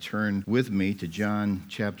Turn with me to John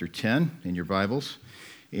chapter 10 in your Bibles.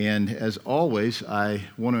 And as always, I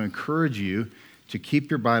want to encourage you to keep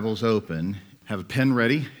your Bibles open. Have a pen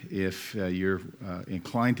ready if you're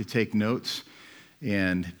inclined to take notes,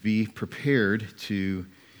 and be prepared to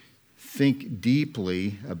think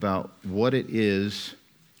deeply about what it is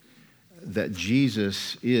that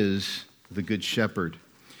Jesus is the Good Shepherd.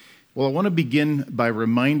 Well, I want to begin by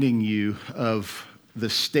reminding you of the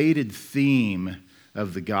stated theme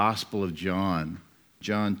of the Gospel of John.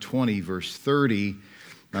 John 20, verse 30,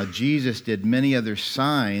 "Now Jesus did many other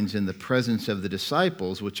signs in the presence of the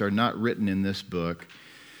disciples, which are not written in this book,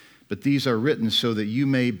 but these are written so that you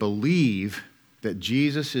may believe that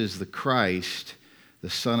Jesus is the Christ, the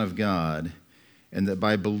Son of God, and that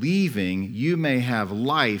by believing you may have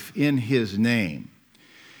life in his name."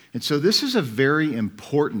 And so this is a very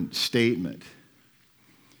important statement.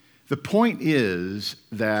 The point is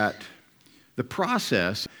that the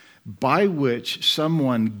process by which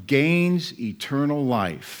someone gains eternal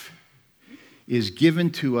life is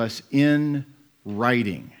given to us in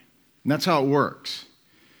writing. And that's how it works.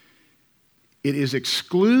 It is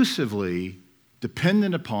exclusively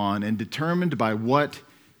dependent upon and determined by what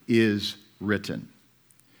is written.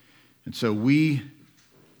 And so we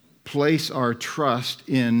place our trust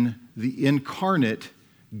in the incarnate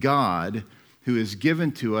God who is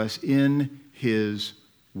given to us in his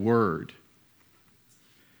word.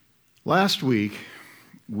 Last week,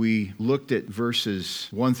 we looked at verses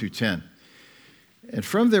 1 through 10. And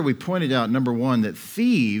from there, we pointed out, number one, that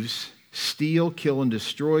thieves steal, kill, and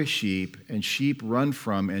destroy sheep, and sheep run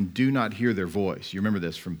from and do not hear their voice. You remember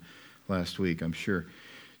this from last week, I'm sure.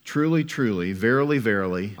 "Truly, truly, verily,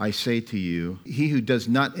 verily, I say to you, he who does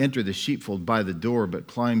not enter the sheepfold by the door, but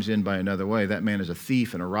climbs in by another way, that man is a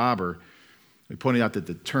thief and a robber." We pointed out that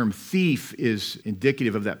the term thief is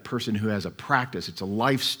indicative of that person who has a practice. It's a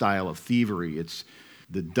lifestyle of thievery. It's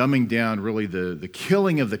the dumbing down, really the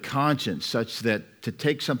killing of the conscience, such that to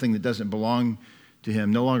take something that doesn't belong to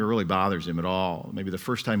him no longer really bothers him at all. Maybe the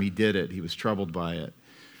first time he did it, he was troubled by it.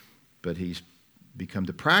 But he's become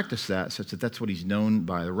to practice that, such that that's what he's known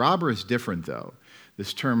by. The robber is different, though.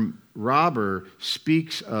 This term robber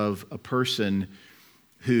speaks of a person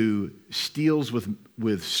who steals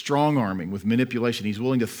with strong-arming, with manipulation. He's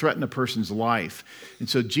willing to threaten a person's life. And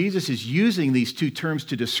so Jesus is using these two terms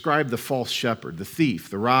to describe the false shepherd, the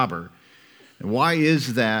thief, the robber. And why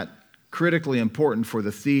is that critically important for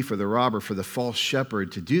the thief or the robber, for the false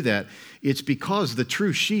shepherd to do that? It's because the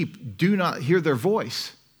true sheep do not hear their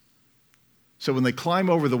voice. So when they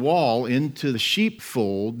climb over the wall into the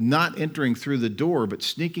sheepfold, not entering through the door, but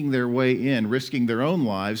sneaking their way in, risking their own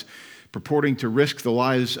lives, purporting to risk the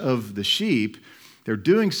lives of the sheep, they're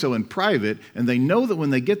doing so in private, and they know that when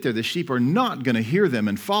they get there, the sheep are not going to hear them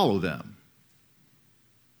and follow them.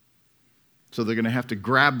 So they're going to have to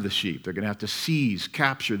grab the sheep. They're going to have to seize,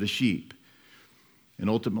 capture the sheep, and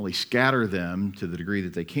ultimately scatter them to the degree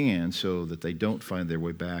that they can so that they don't find their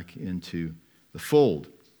way back into the fold.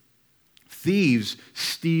 Thieves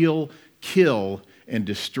steal, kill, and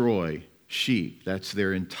destroy sheep. That's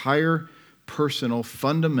their entire personal,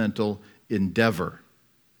 fundamental endeavor.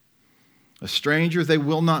 A stranger they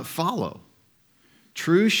will not follow.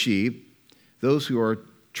 True sheep, those who are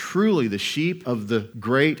truly the sheep of the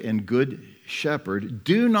great and good shepherd,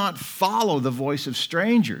 do not follow the voice of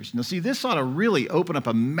strangers. Now see, this ought to really open up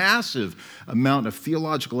a massive amount of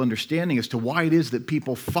theological understanding as to why it is that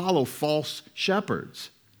people follow false shepherds.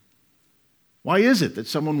 Why is it that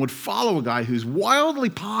someone would follow a guy who's wildly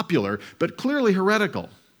popular but clearly heretical?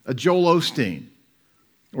 A Joel Osteen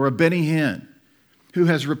or a Benny Hinn, who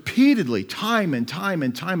has repeatedly, time and time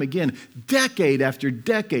again, decade after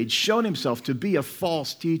decade, shown himself to be a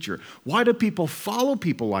false teacher. Why do people follow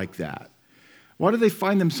people like that? Why do they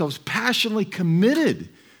find themselves passionately committed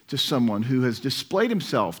to someone who has displayed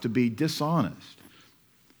himself to be dishonest?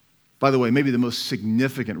 By the way, maybe the most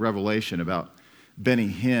significant revelation about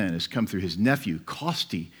Benny Hinn has come through his nephew,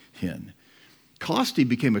 Costi Hinn. Costi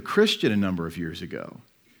became a Christian a number of years ago.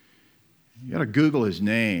 You got to Google his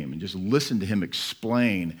name and just listen to him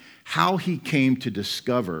explain how he came to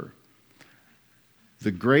discover the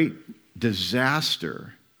great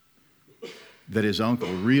disaster that his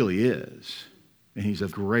uncle really is. And he's a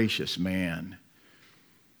gracious man.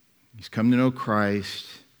 He's come to know Christ,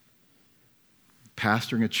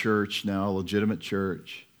 pastoring a church now, a legitimate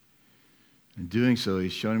church. In doing so,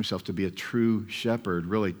 he's shown himself to be a true shepherd,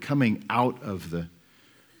 really coming out of the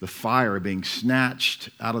fire, being snatched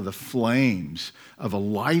out of the flames of a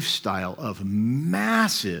lifestyle of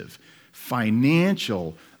massive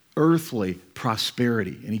financial, earthly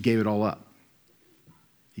prosperity. And he gave it all up.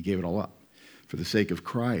 He gave it all up. for the sake of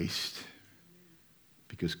Christ,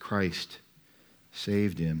 because Christ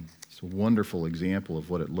saved him. It's a wonderful example of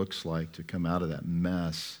what it looks like to come out of that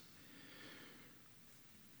mess.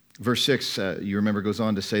 Verse 6, you remember, goes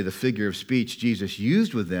on to say, the figure of speech Jesus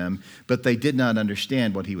used with them, but they did not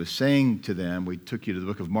understand what he was saying to them. We took you to the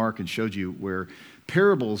book of Mark and showed you where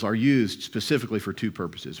parables are used specifically for two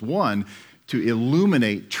purposes. One, to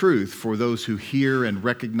illuminate truth for those who hear and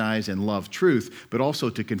recognize and love truth, but also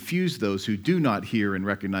to confuse those who do not hear and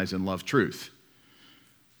recognize and love truth.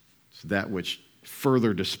 It's that which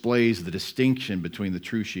further displays the distinction between the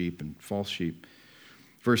true sheep and false sheep.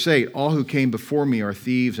 Verse 8, all who came before me are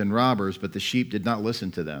thieves and robbers, but the sheep did not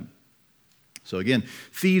listen to them. So again,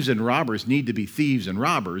 thieves and robbers need to be thieves and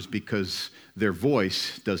robbers because their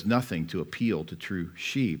voice does nothing to appeal to true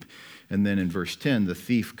sheep. And then in verse 10, the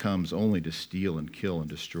thief comes only to steal and kill and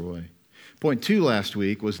destroy. Point 2 last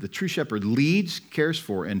week was the true shepherd leads, cares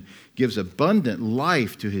for, and gives abundant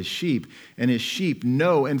life to his sheep, and his sheep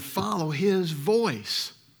know and follow his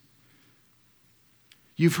voice.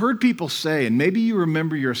 You've heard people say, and maybe you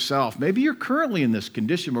remember yourself, maybe you're currently in this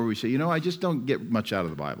condition where we say, I just don't get much out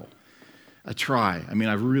of the Bible.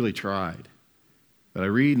 I've really tried. But I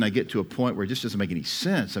read and I get to a point where it just doesn't make any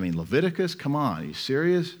sense. Leviticus, come on, are you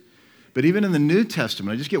serious? But even in the New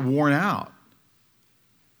Testament, I just get worn out.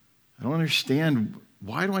 I don't understand,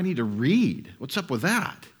 why do I need to read? What's up with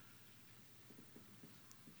that?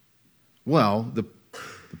 Well, the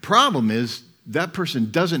problem is that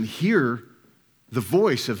person doesn't hear the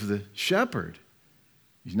voice of the shepherd.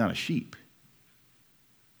 He's not a sheep.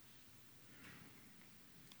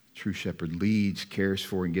 True shepherd leads, cares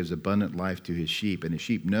for, and gives abundant life to his sheep, and his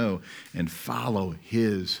sheep know and follow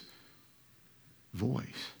his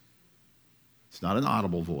voice. It's not an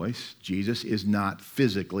audible voice. Jesus is not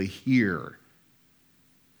physically here.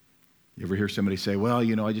 You ever hear somebody say,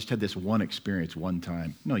 I just had this one experience one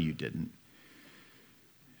time. No, you didn't.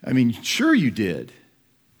 Sure you did.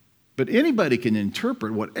 But anybody can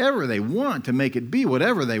interpret whatever they want to make it be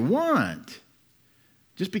whatever they want.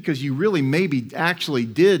 Just because you really maybe actually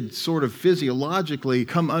did sort of physiologically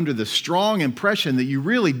come under the strong impression that you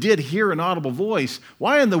really did hear an audible voice,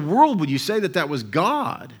 why in the world would you say that that was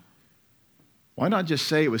God? Why not just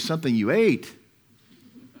say it was something you ate?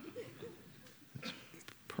 That's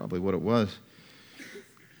probably what it was.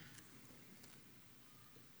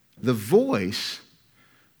 The voice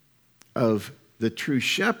of the true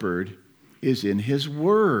shepherd is in his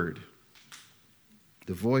word.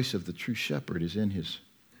 The voice of the true shepherd is in his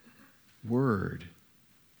word.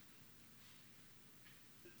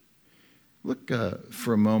 Look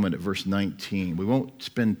for a moment at verse 19. We won't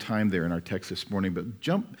spend time there in our text this morning, but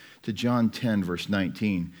jump to John 10, verse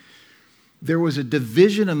 19. There was a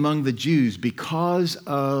division among the Jews because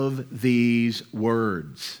of these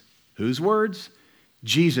words. Whose words?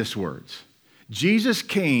 Jesus' words. Jesus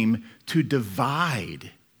came to divide.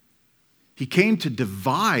 He came to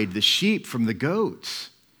divide the sheep from the goats.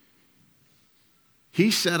 He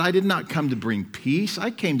said, I did not come to bring peace. I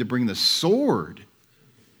came to bring the sword.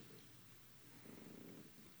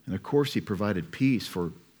 And of course, he provided peace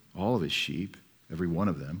for all of his sheep, every one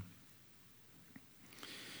of them.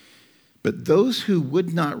 But those who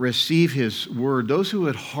would not receive his word, those who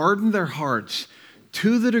had hardened their hearts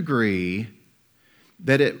to the degree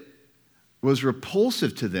that it was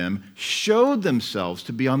repulsive to them, showed themselves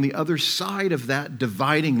to be on the other side of that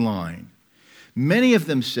dividing line. Many of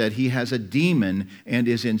them said he has a demon and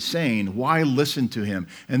is insane. Why listen to him?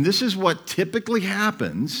 And this is what typically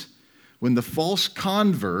happens when the false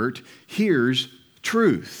convert hears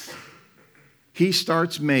truth. He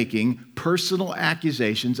starts making personal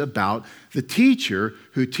accusations about the teacher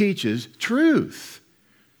who teaches truth.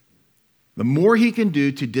 The more he can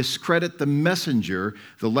do to discredit the messenger,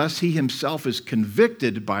 the less he himself is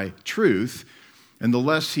convicted by truth, and the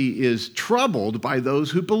less he is troubled by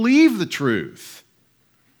those who believe the truth.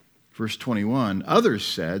 Verse 21, others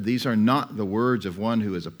said, these are not the words of one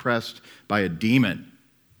who is oppressed by a demon.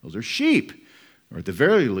 Those are sheep. Or at the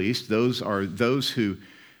very least, those are those who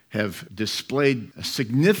have displayed a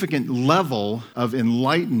significant level of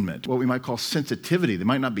enlightenment, what we might call sensitivity. They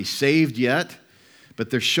might not be saved yet, but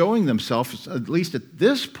they're showing themselves, at least at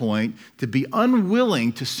this point, to be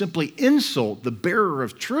unwilling to simply insult the bearer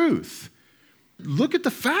of truth. Look at the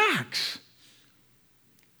facts.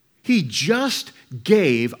 He just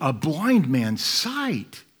gave a blind man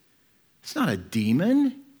sight. It's not a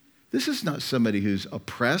demon. This is not somebody who's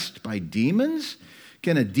oppressed by demons.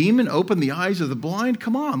 Can a demon open the eyes of the blind?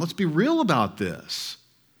 Come on, let's be real about this.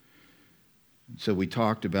 So we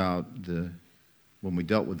talked about when we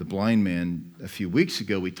dealt with the blind man a few weeks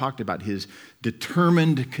ago, we talked about his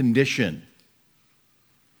determined condition.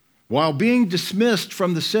 While being dismissed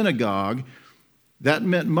from the synagogue, that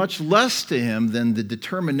meant much less to him than the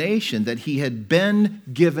determination that he had been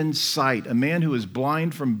given sight. A man who was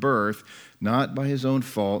blind from birth, not by his own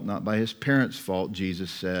fault, not by his parents' fault, Jesus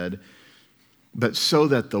said, but so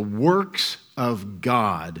that the works of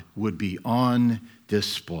God would be on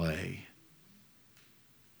display.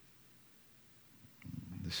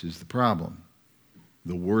 This is the problem.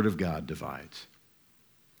 The Word of God divides.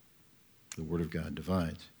 The Word of God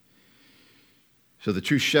divides. So the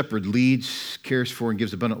true shepherd leads, cares for, and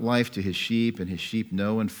gives abundant life to his sheep, and his sheep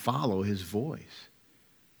know and follow his voice.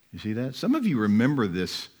 You see that? Some of you remember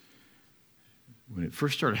this when it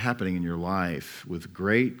first started happening in your life with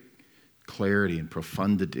great clarity and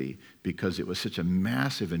profundity, because it was such a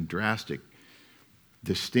massive and drastic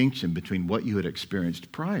distinction between what you had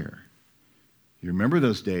experienced prior. You remember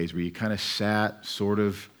those days where you kind of sat sort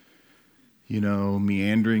of,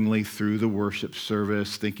 meanderingly through the worship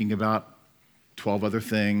service, thinking about 12 other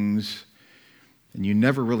things, and you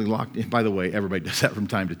never really locked in. By the way, everybody does that from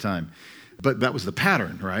time to time. But that was the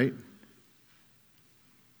pattern, right?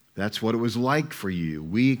 That's what it was like for you,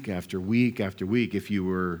 week after week after week, if you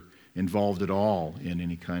were involved at all in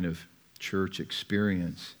any kind of church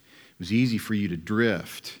experience. It was easy for you to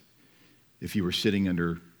drift if you were sitting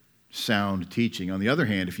under sound teaching. On the other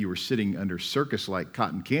hand, if you were sitting under circus-like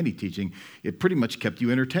cotton candy teaching, it pretty much kept you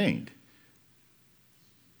entertained.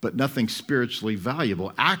 But nothing spiritually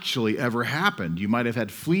valuable actually ever happened. You might have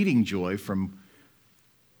had fleeting joy from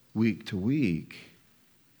week to week,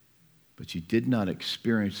 but you did not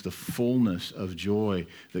experience the fullness of joy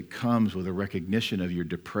that comes with a recognition of your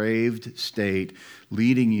depraved state,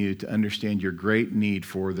 leading you to understand your great need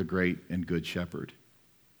for the great and good shepherd.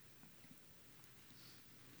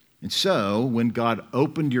 And so, when God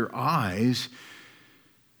opened your eyes,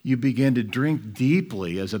 you began to drink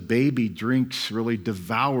deeply as a baby drinks, really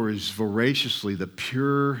devours voraciously the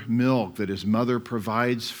pure milk that his mother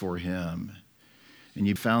provides for him. And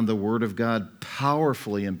you found the Word of God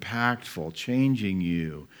powerfully impactful, changing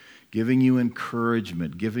you, giving you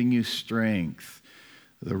encouragement, giving you strength.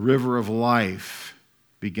 The river of life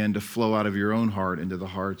began to flow out of your own heart into the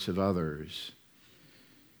hearts of others.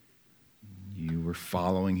 You were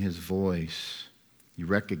following his voice. You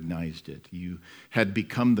recognized it. You had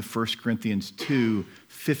become the 1 Corinthians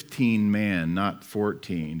 2:15 man, not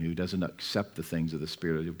 14, who doesn't accept the things of the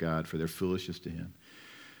Spirit of God, for they're foolishness to him.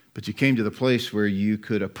 But you came to the place where you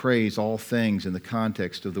could appraise all things in the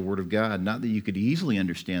context of the Word of God. Not that you could easily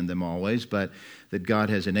understand them always, but that God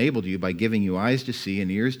has enabled you by giving you eyes to see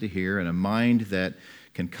and ears to hear and a mind that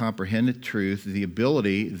can comprehend the truth, the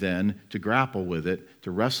ability then to grapple with it,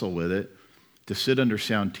 to wrestle with it, to sit under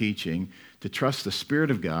sound teaching, to trust the Spirit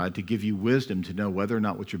of God to give you wisdom to know whether or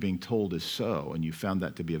not what you're being told is so. And you found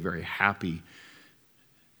that to be a very happy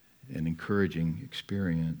and encouraging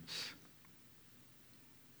experience.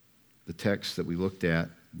 The text that we looked at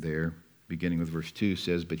there, beginning with verse 2,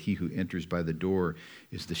 says, "But he who enters by the door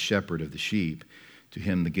is the shepherd of the sheep. To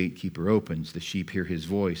him the gatekeeper opens. The sheep hear his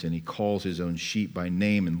voice, and he calls his own sheep by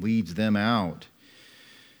name and leads them out.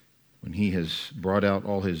 When he has brought out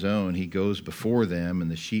all his own, he goes before them, and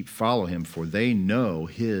the sheep follow him, for they know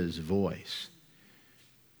his voice."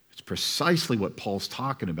 It's precisely what Paul's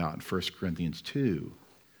talking about in 1 Corinthians 2.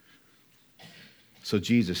 So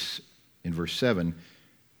Jesus, in verse 7,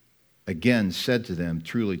 again said to them,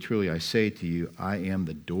 "Truly, truly, I say to you, I am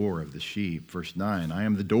the door of the sheep." Verse 9, "I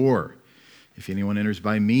am the door. If anyone enters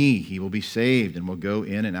by me, he will be saved and will go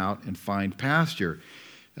in and out and find pasture."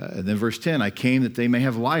 And then verse 10, "I came that they may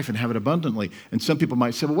have life and have it abundantly." And some people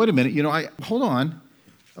might say, well, wait a minute, hold on.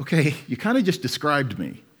 Okay, you kind of just described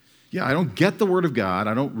me. Yeah, I don't get the Word of God.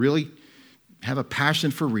 I don't really have a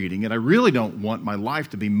passion for reading it. I really don't want my life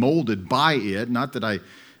to be molded by it. Not that I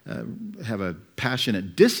have a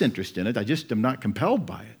passionate disinterest in it. I just am not compelled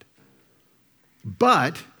by it.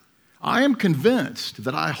 But I am convinced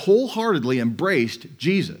that I wholeheartedly embraced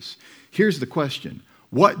Jesus. Here's the question.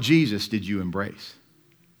 What Jesus did you embrace?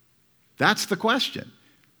 That's the question.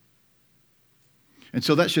 And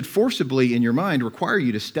so that should forcibly, in your mind, require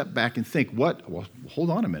you to step back and think, well,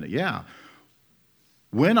 hold on a minute. Yeah.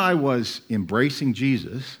 When I was embracing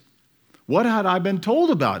Jesus, what had I been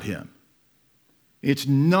told about him? It's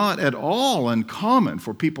not at all uncommon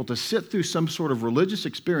for people to sit through some sort of religious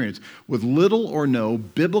experience with little or no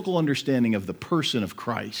biblical understanding of the person of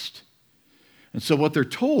Christ. And so what they're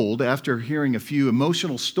told after hearing a few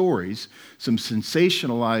emotional stories, some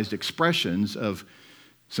sensationalized expressions of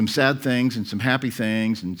some sad things and some happy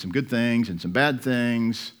things and some good things and some bad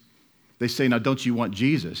things, they say, "Now, don't you want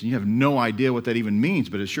Jesus?" And you have no idea what that even means,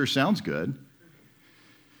 but it sure sounds good.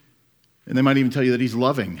 And they might even tell you that he's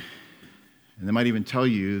loving And they might even tell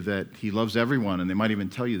you that he loves everyone, and they might even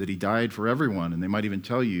tell you that he died for everyone, and they might even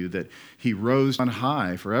tell you that he rose on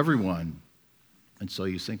high for everyone. And so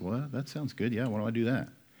you think, well, that sounds good. Yeah, why don't I do that?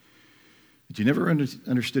 But you never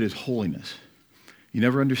understood his holiness. You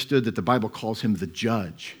never understood that the Bible calls him the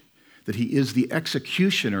judge, that he is the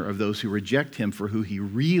executioner of those who reject him for who he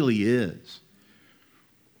really is.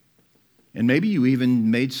 And maybe you even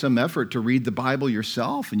made some effort to read the Bible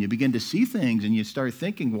yourself, and you begin to see things, and you start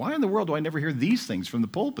thinking, why in the world do I never hear these things from the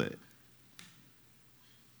pulpit?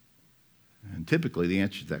 And typically the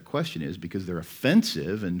answer to that question is because they're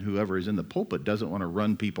offensive, and whoever is in the pulpit doesn't want to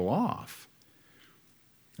run people off.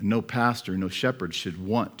 And no pastor, no shepherd should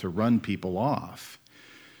want to run people off.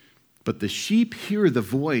 But the sheep hear the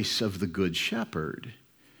voice of the good shepherd.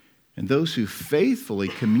 And those who faithfully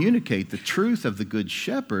communicate the truth of the good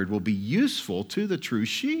shepherd will be useful to the true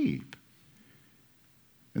sheep.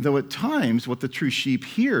 And though at times what the true sheep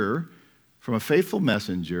hear from a faithful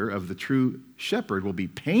messenger of the true shepherd will be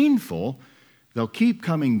painful, they'll keep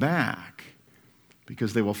coming back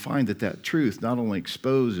because they will find that that truth not only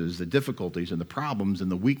exposes the difficulties and the problems and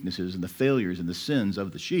the weaknesses and the failures and the sins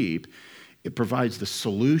of the sheep, it provides the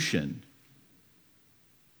solution.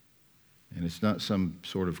 And it's not some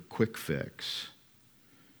sort of quick fix.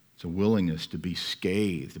 It's a willingness to be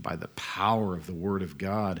scathed by the power of the Word of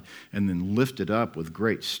God and then lifted up with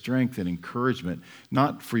great strength and encouragement,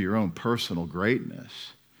 not for your own personal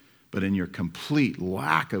greatness, but in your complete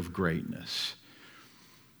lack of greatness,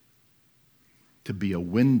 to be a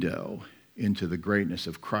window into the greatness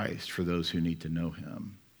of Christ for those who need to know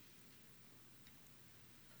him.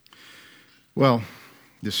 Well,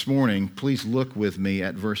 this morning, please look with me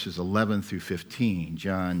at verses 11 through 15.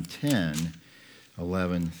 John 10,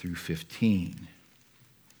 11 through 15.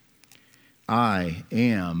 I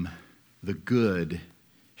am the good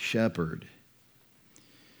shepherd.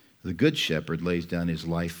 The good shepherd lays down his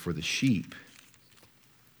life for the sheep.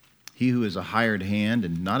 He who is a hired hand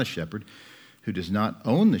and not a shepherd, who does not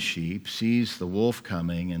own the sheep, sees the wolf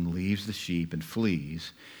coming and leaves the sheep and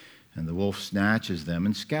flees, and the wolf snatches them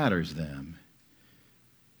and scatters them.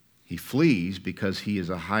 He flees because he is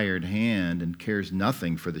a hired hand and cares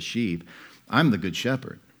nothing for the sheep. I'm the good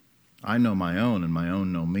shepherd. I know my own, and my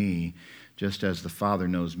own know me, just as the Father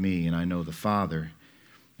knows me, and I know the Father.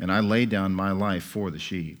 And I lay down my life for the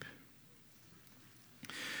sheep.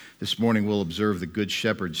 This morning we'll observe the good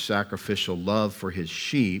shepherd's sacrificial love for his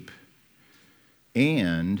sheep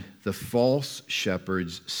and the false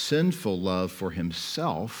shepherd's sinful love for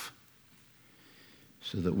himself,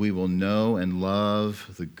 so that we will know and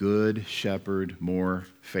love the good shepherd more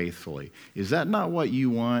faithfully. Is that not what you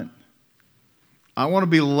want? I want to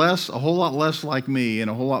be a whole lot less like me and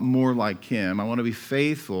a whole lot more like him. I want to be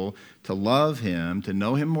faithful to love him, to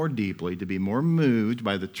know him more deeply, to be more moved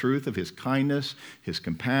by the truth of his kindness, his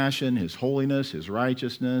compassion, his holiness, his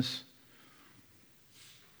righteousness.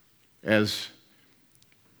 As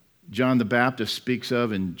John the Baptist speaks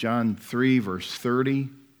of in John 3, verse 30,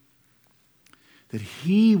 that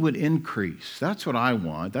he would increase. That's what I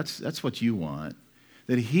want. That's what you want.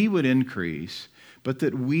 That he would increase, but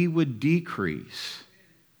that we would decrease.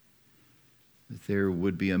 That there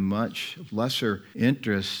would be a much lesser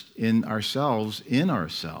interest in ourselves.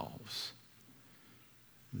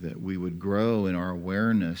 That we would grow in our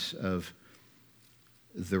awareness of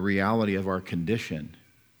the reality of our condition.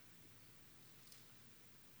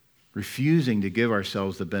 Refusing to give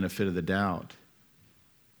ourselves the benefit of the doubt.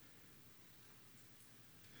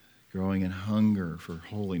 Growing in hunger for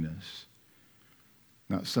holiness.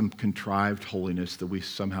 Not some contrived holiness that we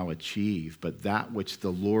somehow achieve, but that which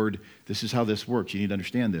the Lord, this is how this works. You need to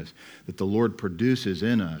understand this, that the Lord produces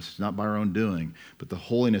in us, not by our own doing, but the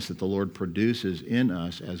holiness that the Lord produces in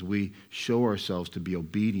us as we show ourselves to be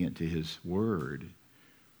obedient to his word.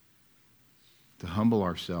 To humble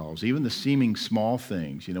ourselves, even the seeming small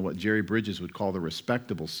things, what Jerry Bridges would call the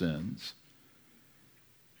respectable sins.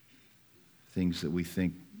 Things that we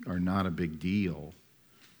think are not a big deal.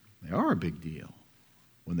 They are a big deal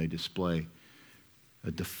when they display a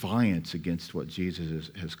defiance against what Jesus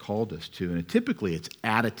has called us to. And typically it's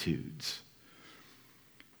attitudes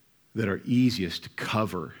that are easiest to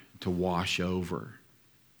cover, to wash over.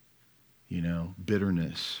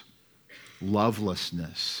 Bitterness,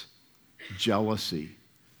 lovelessness, jealousy,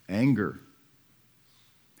 anger,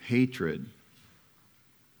 hatred,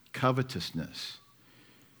 covetousness,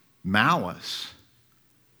 malice.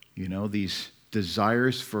 These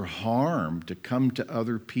desires for harm to come to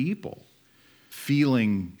other people,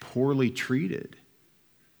 feeling poorly treated,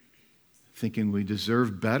 thinking we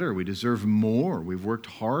deserve better, we deserve more, we've worked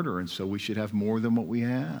harder, and so we should have more than what we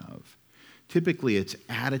have. Typically, it's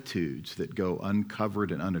attitudes that go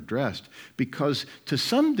uncovered and unaddressed because to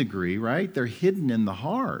some degree, right, they're hidden in the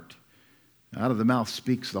heart. Out of the mouth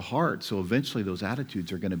speaks the heart, so eventually those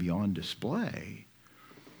attitudes are going to be on display.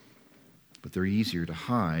 But they're easier to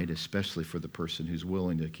hide, especially for the person who's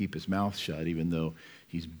willing to keep his mouth shut even though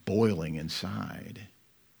he's boiling inside.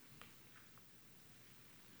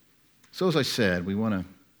 So as I said, we want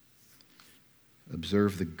to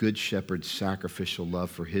observe the good shepherd's sacrificial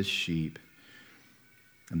love for his sheep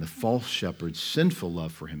and the false shepherd's sinful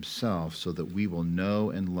love for himself so that we will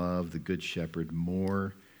know and love the good shepherd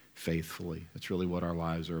more faithfully. That's really what our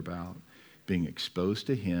lives are about, being exposed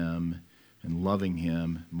to him and loving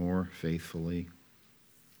him more faithfully.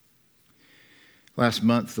 Last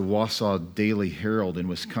month, the Wausau Daily Herald in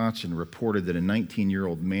Wisconsin reported that a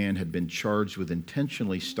 19-year-old man had been charged with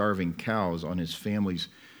intentionally starving cows on his family's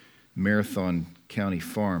Marathon County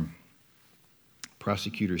farm.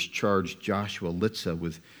 Prosecutors charged Joshua Litza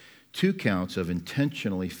with 2 counts of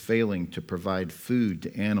intentionally failing to provide food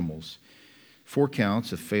to animals, 4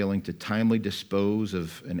 counts of failing to timely dispose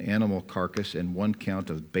of an animal carcass, and 1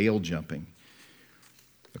 count of bail jumping.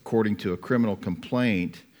 According to a criminal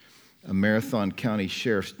complaint, a Marathon County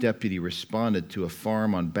Sheriff's deputy responded to a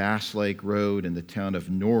farm on Bass Lake Road in the town of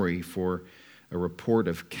Norrie for a report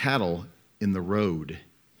of cattle in the road.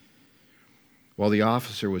 While the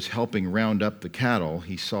officer was helping round up the cattle,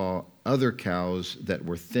 he saw other cows that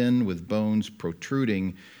were thin with bones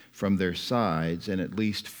protruding from their sides and at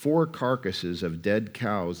least 4 carcasses of dead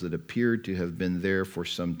cows that appeared to have been there for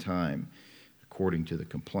some time, according to the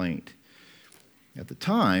complaint. At the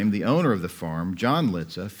time, the owner of the farm, John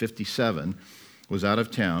Litza, 57, was out of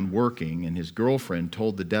town working, and his girlfriend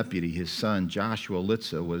told the deputy his son, Joshua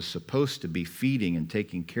Litza, was supposed to be feeding and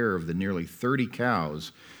taking care of the nearly 30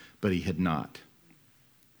 cows, but he had not.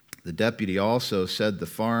 The deputy also said the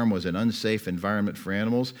farm was an unsafe environment for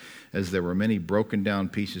animals, as there were many broken down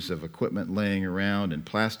pieces of equipment laying around and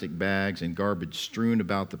plastic bags and garbage strewn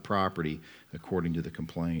about the property, according to the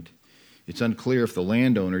complaint. It's unclear if the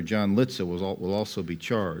landowner, John Litza, will also be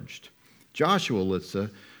charged. Joshua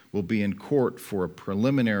Litza will be in court for a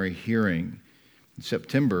preliminary hearing. In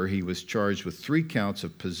September, he was charged with 3 counts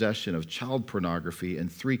of possession of child pornography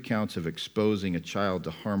and 3 counts of exposing a child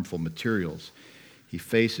to harmful materials. He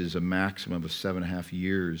faces a maximum of 7.5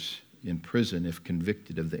 years in prison if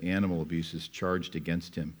convicted of the animal abuses charged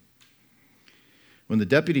against him. When the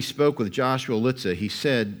deputy spoke with Joshua Litza, he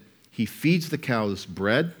said he feeds the cows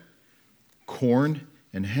bread, corn,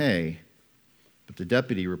 and hay, but the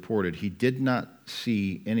deputy reported he did not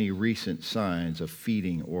see any recent signs of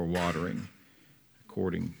feeding or watering,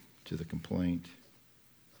 according to the complaint.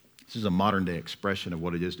 This is a modern-day expression of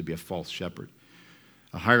what it is to be a false shepherd,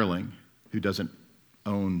 a hireling who doesn't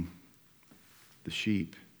own the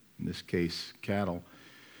sheep, in this case cattle,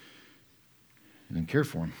 and doesn't care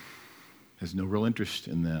for them, has no real interest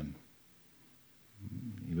in them.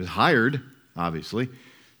 He was hired, obviously,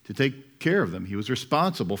 to take care of them. He was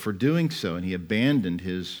responsible for doing so, and he abandoned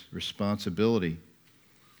his responsibility.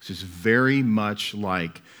 This is very much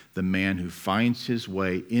like the man who finds his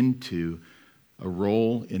way into a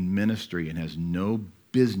role in ministry and has no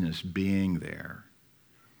business being there.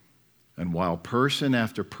 And while person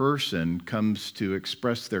after person comes to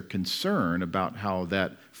express their concern about how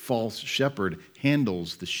that false shepherd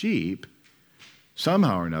handles the sheep,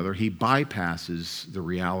 somehow or another, he bypasses the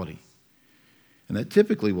reality. And that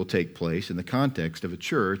typically will take place in the context of a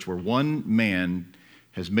church where one man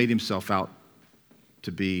has made himself out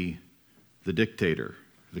to be the dictator,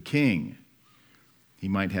 the king. He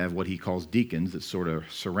might have what he calls deacons that sort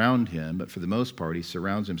of surround him, but for the most part, he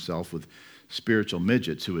surrounds himself with spiritual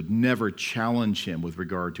midgets who would never challenge him with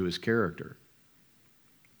regard to his character.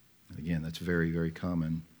 Again, that's very, very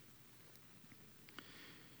common.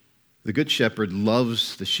 The good shepherd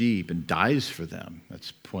loves the sheep and dies for them.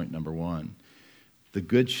 That's point number 1. The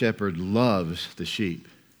good shepherd loves the sheep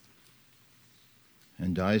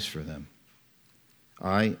and dies for them.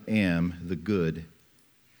 I am the good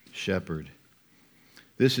shepherd.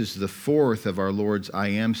 This is the 4th of our Lord's I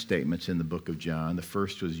am statements in the book of John. The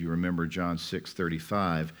first was, you remember, John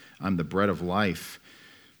 6:35. I'm the bread of life.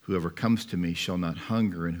 Whoever comes to me shall not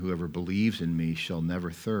hunger, and whoever believes in me shall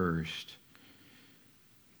never thirst.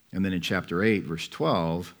 And then in chapter 8, verse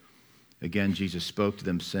 12, again, Jesus spoke to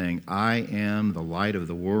them saying, I am the light of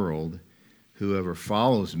the world. Whoever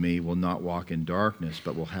follows me will not walk in darkness,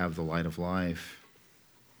 but will have the light of life.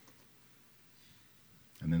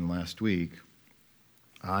 And then last week,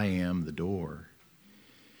 I am the door.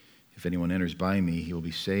 If anyone enters by me, he will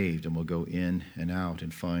be saved and will go in and out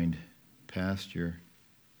and find pasture.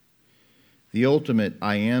 The ultimate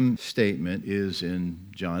I am statement is in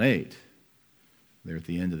John 8, there at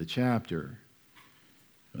the end of the chapter.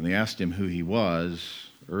 When they asked him who he was,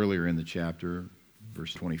 earlier in the chapter,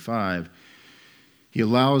 verse 25, he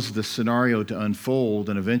allows the scenario to unfold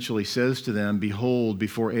and eventually says to them, "Behold,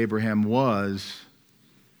 before Abraham was,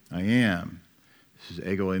 I am." This is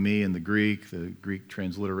ego eimi in the Greek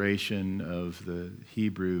transliteration of the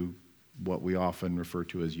Hebrew, what we often refer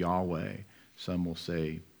to as Yahweh. Some will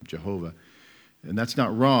say Jehovah. And that's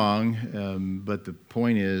not wrong, but the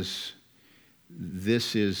point is,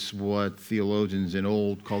 this is what theologians in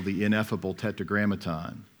old call the ineffable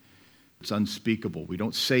tetragrammaton. It's unspeakable. We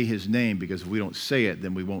don't say his name because if we don't say it,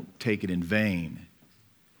 then we won't take it in vain.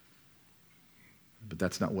 But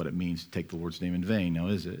that's not what it means to take the Lord's name in vain, now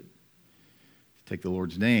is it? To take the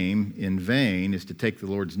Lord's name in vain is to take the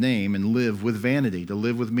Lord's name and live with vanity, to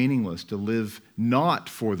live with meaningless, to live not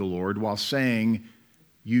for the Lord while saying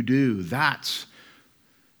you do. That's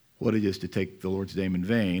what it is to take the Lord's name in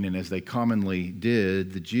vain. And as they commonly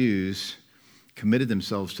did, the Jews committed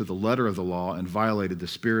themselves to the letter of the law and violated the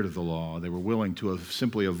spirit of the law. They were willing to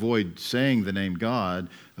simply avoid saying the name God,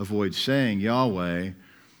 avoid saying Yahweh.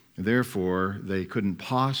 Therefore, they couldn't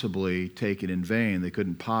possibly take it in vain. They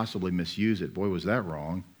couldn't possibly misuse it. Boy, was that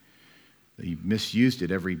wrong. They misused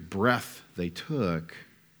it every breath they took.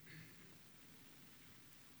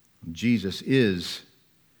 Jesus is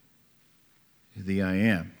the I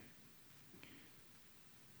am.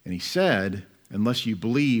 And he said, unless you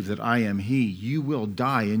believe that I am he, you will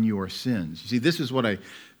die in your sins. You see, this is what I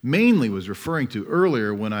mainly was referring to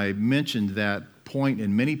earlier when I mentioned that point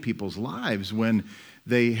in many people's lives when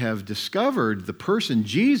they have discovered the person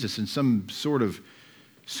Jesus in some sort of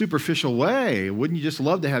superficial way. Wouldn't you just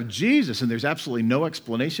love to have Jesus? And there's absolutely no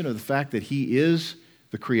explanation of the fact that he is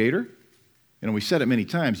the creator. And we said it many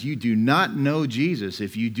times, you do not know Jesus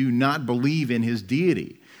if you do not believe in his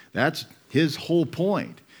deity. That's his whole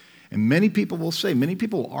point. And many people will say, many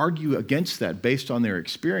people will argue against that based on their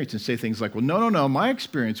experience and say things like, well, no, my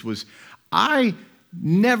experience was I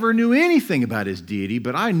never knew anything about his deity,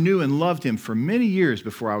 but I knew and loved him for many years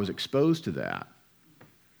before I was exposed to that.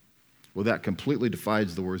 Well, that completely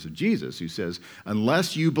defies the words of Jesus, who says,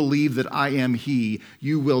 unless you believe that I am he,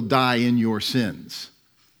 you will die in your sins.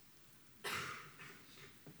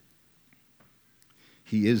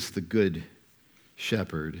 He is the good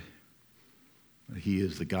shepherd. He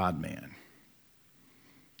is the God-man.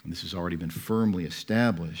 And this has already been firmly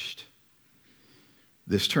established.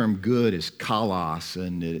 This term good is kalos,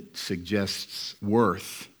 and it suggests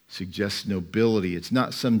worth, suggests nobility. It's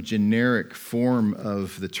not some generic form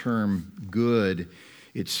of the term good.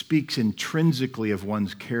 It speaks intrinsically of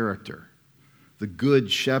one's character. The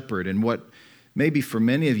good shepherd. And what maybe for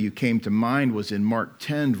many of you came to mind was in Mark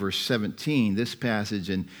 10, verse 17, this passage.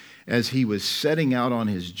 And as he was setting out on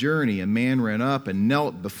his journey, a man ran up and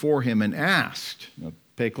knelt before him and asked. Now,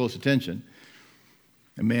 pay close attention.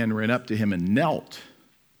 A man ran up to him and knelt.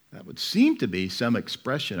 That would seem to be some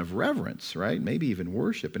expression of reverence, right? Maybe even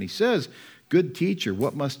worship. And he says, good teacher,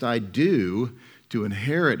 what must I do to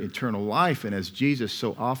inherit eternal life? And as Jesus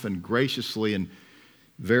so often graciously and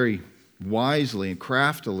very wisely and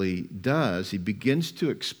craftily does, he begins to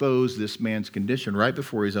expose this man's condition right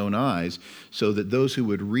before his own eyes so that those who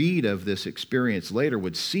would read of this experience later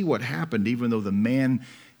would see what happened even though the man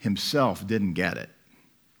himself didn't get it.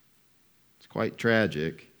 It's quite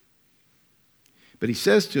tragic. But he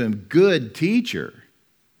says to him, good teacher,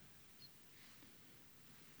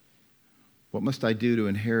 what must I do to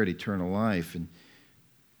inherit eternal life? And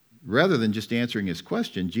rather than just answering his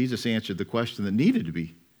question, Jesus answered the question that needed to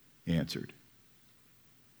be answered.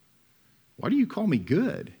 Why do you call me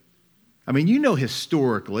good? I mean, you know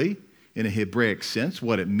historically, in a Hebraic sense,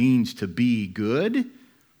 what it means to be good.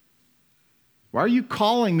 Why are you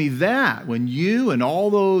calling me that when you and all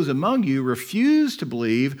those among you refuse to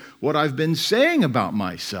believe what I've been saying about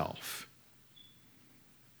myself?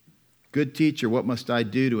 Good teacher, what must I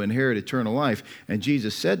do to inherit eternal life? And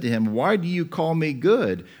Jesus said to him, why do you call me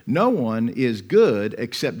good? No one is good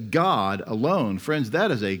except God alone. Friends,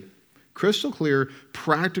 that is a crystal clear,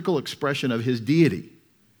 practical expression of his deity.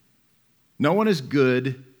 No one is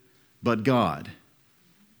good but God.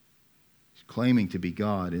 He's claiming to be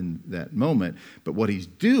God in that moment, but what he's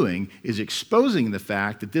doing is exposing the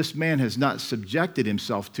fact that this man has not subjected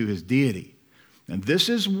himself to his deity. And this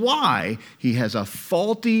is why he has a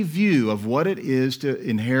faulty view of what it is to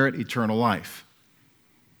inherit eternal life.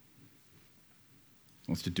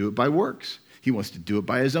 He wants to do it by works. He wants to do it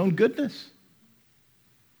by his own goodness.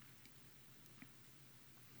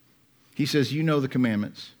 He says, you know the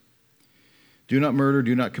commandments. Do not murder,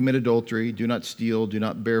 do not commit adultery, do not steal, do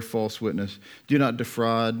not bear false witness, do not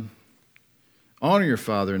defraud. Honor your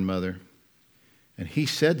father and mother. And he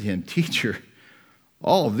said to him, Teacher,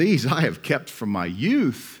 all of these I have kept from my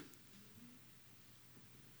youth.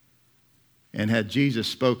 And had Jesus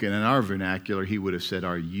spoken in our vernacular, he would have said,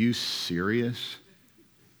 Are you serious?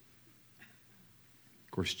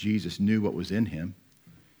 Of course, Jesus knew what was in him.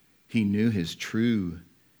 He knew his true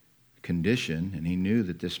condition, and he knew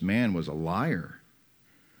that this man was a liar.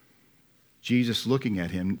 Jesus, looking at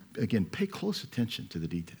him, again, pay close attention to the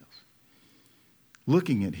details.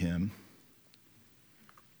 Looking at him,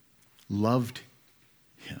 loved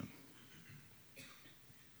him.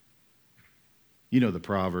 You know the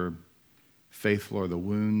proverb, faithful are the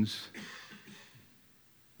wounds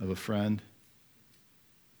of a friend,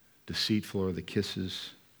 deceitful are the kisses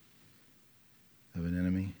of an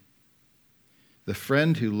enemy. The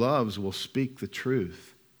friend who loves will speak the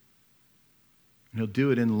truth. He'll do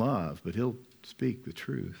it in love, but he'll speak the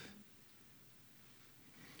truth.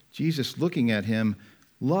 Jesus, looking at him,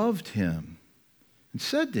 loved him and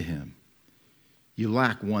said to him, You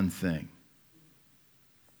lack one thing.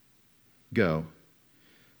 Go,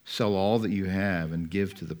 sell all that you have and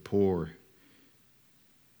give to the poor,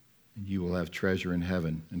 and you will have treasure in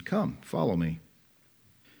heaven. And come, follow me.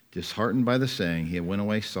 Disheartened by the saying, he went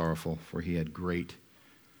away sorrowful, for he had great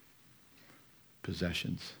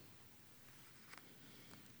possessions.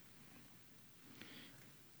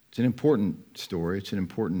 It's an important story. It's an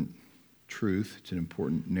important truth. It's an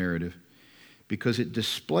important narrative because it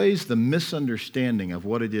displays the misunderstanding of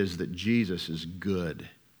what it is that Jesus is good.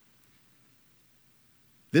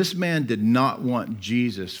 This man did not want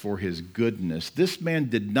Jesus for his goodness. This man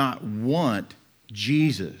did not want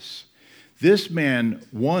Jesus. This man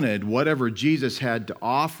wanted whatever Jesus had to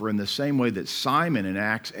offer in the same way that Simon in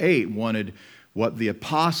Acts 8 wanted what the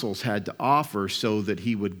apostles had to offer so that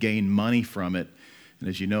he would gain money from it. And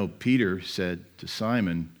as you know, Peter said to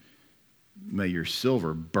Simon, May your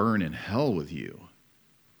silver burn in hell with you.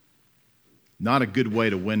 Not a good way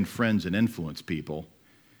to win friends and influence people.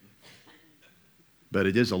 But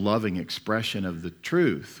it is a loving expression of the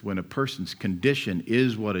truth. When a person's condition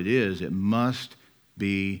is what it is, it must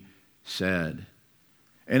be said.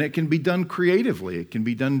 And it can be done creatively. It can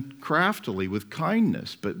be done craftily with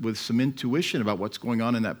kindness, but with some intuition about what's going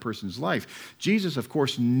on in that person's life. Jesus, of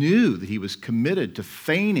course, knew that he was committed to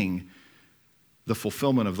feigning the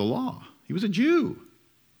fulfillment of the law. He was a Jew.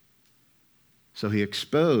 So he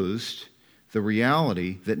exposed the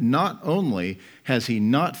reality that not only has he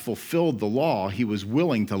not fulfilled the law, he was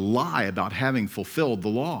willing to lie about having fulfilled the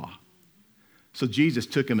law. So Jesus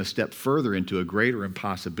took him a step further into a greater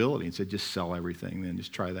impossibility and said, just sell everything, then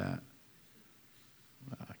just try that.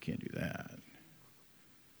 Well, I can't do that.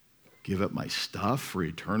 Give up my stuff for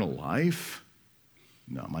eternal life?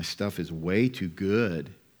 No, my stuff is way too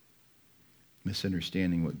good.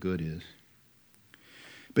 Misunderstanding what good is.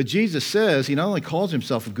 But Jesus says, he not only calls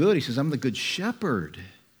himself good, he says, I'm the good shepherd.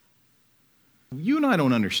 You and I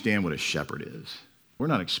don't understand what a shepherd is. We're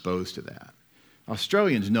not exposed to that.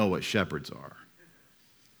 Australians know what shepherds are.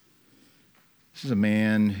 This is a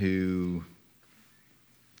man who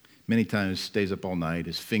many times stays up all night.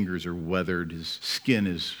 His fingers are weathered. His skin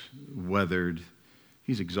is weathered.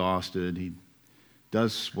 He's exhausted. He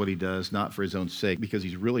does what he does, not for his own sake, because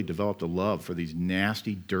he's really developed a love for these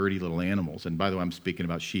nasty, dirty little animals. And by the way, I'm speaking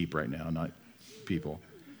about sheep right now, not people.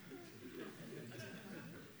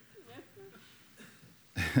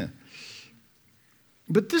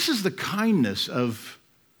 But this is the kindness of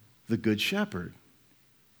the Good Shepherd.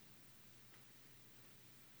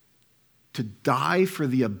 To die for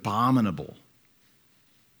the abominable.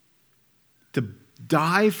 To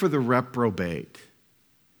die for the reprobate.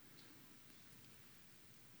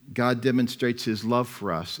 God demonstrates his love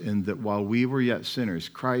for us in that while we were yet sinners,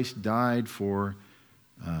 Christ died for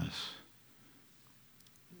us.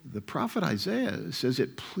 The prophet Isaiah says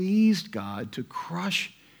it pleased God to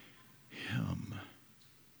crush him.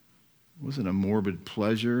 It wasn't a morbid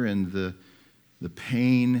pleasure and the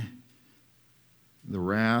pain, the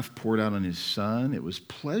wrath poured out on his son. It was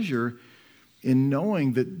pleasure in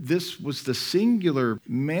knowing that this was the singular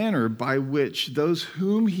manner by which those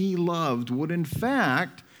whom he loved would in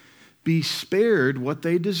fact be spared what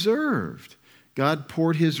they deserved. God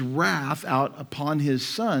poured his wrath out upon his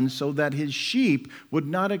son so that his sheep would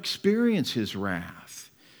not experience his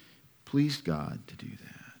wrath. Pleased God to do that.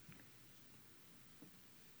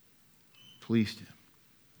 Pleased him.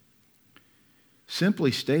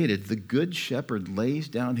 Simply stated, the good shepherd lays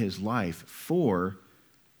down his life for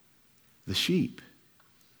the sheep.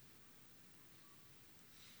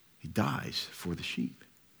 He dies for the sheep.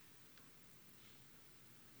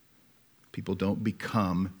 People don't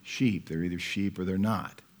become sheep. They're either sheep or they're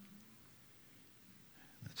not.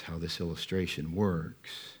 That's how this illustration works.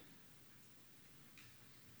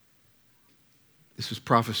 This was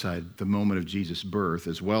prophesied the moment of Jesus' birth,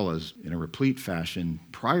 as well as in a replete fashion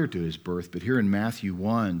prior to his birth. But here in Matthew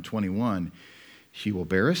 1:21, she will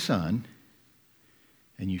bear a son,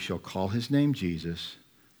 and you shall call his name Jesus,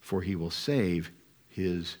 for he will save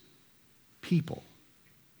his people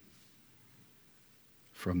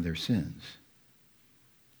from their sins.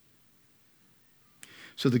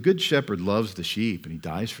 So the good shepherd loves the sheep, and he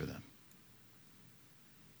dies for them.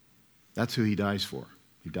 That's who he dies for.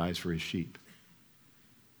 He dies for his sheep.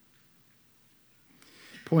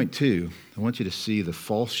 Point 2, I want you to see the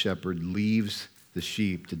false shepherd leaves the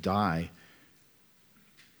sheep to die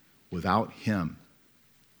without him.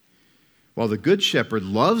 While the good shepherd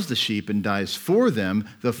loves the sheep and dies for them,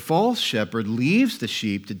 the false shepherd leaves the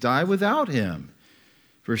sheep to die without him.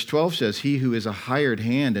 Verse 12 says, he who is a hired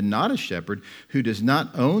hand and not a shepherd, who does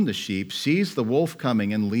not own the sheep, sees the wolf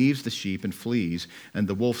coming and leaves the sheep and flees, and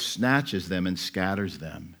the wolf snatches them and scatters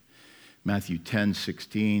them. Matthew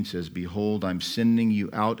 10:16 says, behold, I'm sending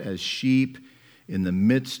you out as sheep in the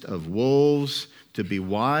midst of wolves, to be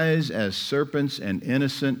wise as serpents and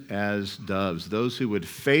innocent as doves. Those who would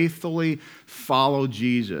faithfully follow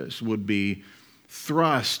Jesus would be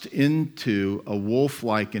thrust into a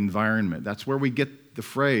wolf-like environment. That's where we get the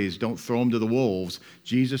phrase, don't throw them to the wolves.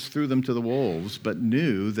 Jesus threw them to the wolves, but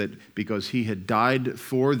knew that because he had died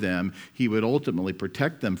for them, he would ultimately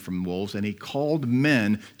protect them from wolves, and he called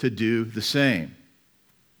men to do the same.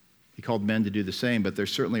 He called men to do the same, but there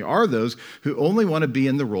certainly are those who only want to be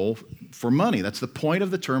in the role for money. That's the point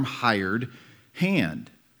of the term hired hand.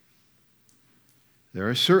 There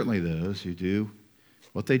are certainly those who do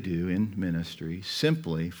what they do in ministry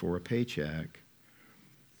simply for a paycheck.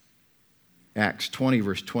 Acts 20,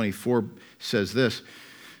 verse 24 says this,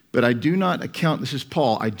 but I do not account, this is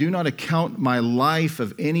Paul, I do not account my life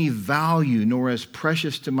of any value, nor as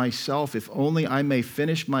precious to myself, if only I may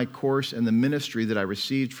finish my course and the ministry that I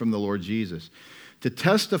received from the Lord Jesus, to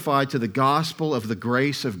testify to the gospel of the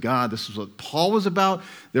grace of God. This is what Paul was about.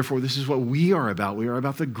 Therefore, this is what we are about. We are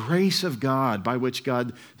about the grace of God by which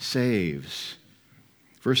God saves.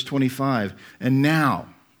 Verse 25, and now,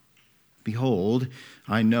 behold,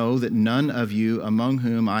 I know that none of you among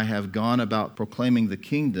whom I have gone about proclaiming the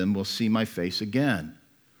kingdom will see my face again.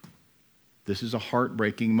 This is a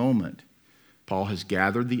heartbreaking moment. Paul has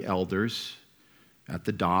gathered the elders at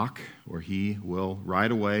the dock where he will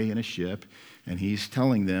ride away in a ship, and he's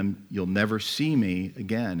telling them, you'll never see me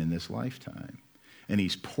again in this lifetime. And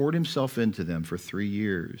he's poured himself into them for 3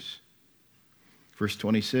 years. Verse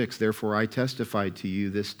 26, therefore I testify to you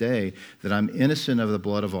this day that I'm innocent of the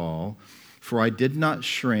blood of all, for I did not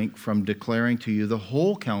shrink from declaring to you the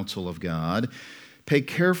whole counsel of God. Pay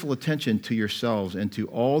careful attention to yourselves and to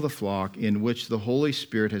all the flock in which the Holy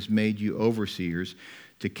Spirit has made you overseers,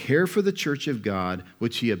 to care for the church of God,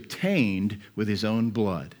 which he obtained with his own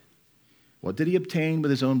blood. What did he obtain with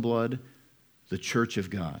his own blood? The church of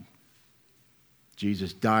God.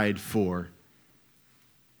 Jesus died for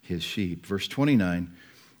his sheep. Verse 29,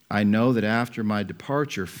 I know that after my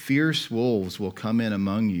departure, fierce wolves will come in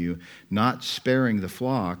among you, not sparing the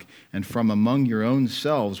flock, and from among your own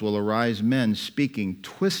selves will arise men speaking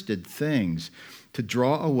twisted things to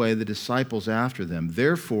draw away the disciples after them.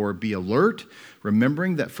 Therefore, be alert,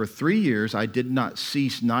 remembering that for 3 years I did not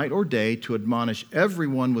cease night or day to admonish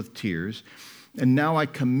everyone with tears. And now I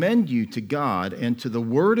commend you to God and to the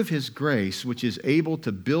word of his grace, which is able to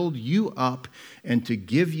build you up and to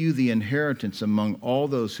give you the inheritance among all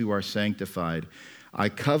those who are sanctified. I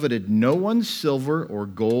coveted no one's silver or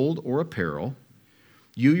gold or apparel.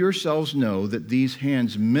 You yourselves know that these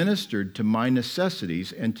hands ministered to my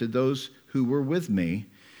necessities and to those who were with me.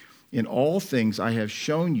 In all things I have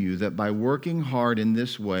shown you that by working hard in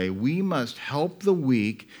this way, we must help the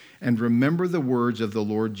weak and remember the words of the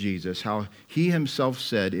Lord Jesus, how he himself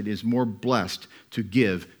said, it is more blessed to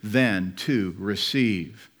give than to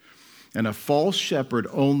receive. And a false shepherd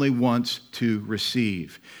only wants to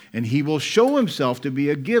receive. And he will show himself to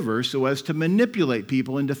be a giver so as to manipulate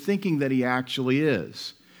people into thinking that he actually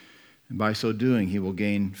is. And by so doing, he will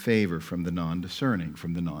gain favor from the non-discerning,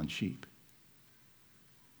 from the non-sheep.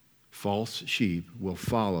 False sheep will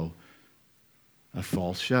follow a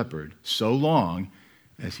false shepherd so long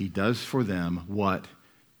as he does for them what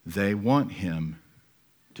they want him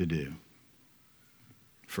to do.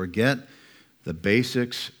 Forget the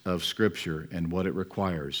basics of Scripture and what it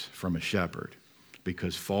requires from a shepherd,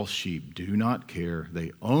 because false sheep do not care.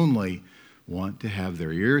 They only want to have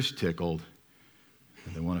their ears tickled,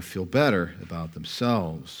 and they want to feel better about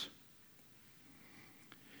themselves.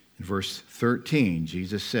 In verse 13,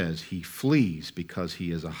 Jesus says he flees because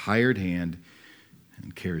he is a hired hand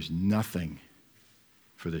and cares nothing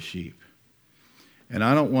for the sheep. And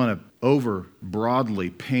I don't want to over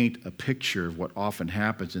broadly paint a picture of what often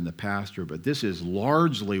happens in the pastor, but this is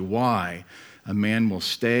largely why a man will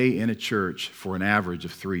stay in a church for an average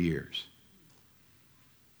of 3 years.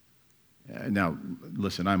 Now,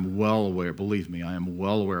 listen, I'm well aware, believe me, I am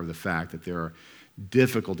well aware of the fact that there are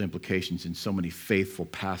difficult implications in so many faithful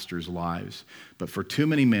pastors' lives. But for too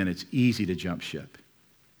many men, it's easy to jump ship.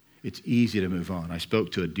 It's easy to move on. I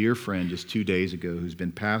spoke to a dear friend just 2 days ago who's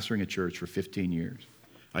been pastoring a church for 15 years.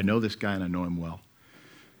 I know this guy and I know him well.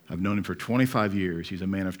 I've known him for 25 years. He's a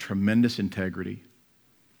man of tremendous integrity.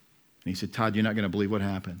 And he said, Todd, you're not going to believe what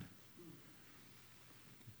happened.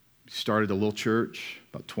 He started a little church,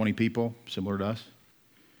 about 20 people, similar to us.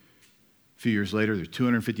 A few years later, there's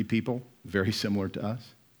 250 people, very similar to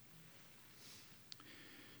us.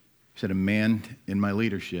 He said, a man in my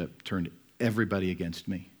leadership turned everybody against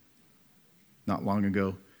me. Not long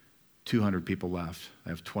ago, 200 people left. I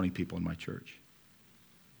have 20 people in my church.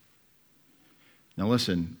 Now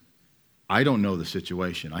listen, I don't know the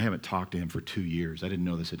situation. I haven't talked to him for 2 years. I didn't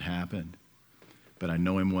know this had happened. But I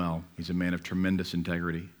know him well. He's a man of tremendous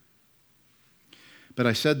integrity. But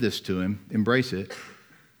I said this to him, embrace it.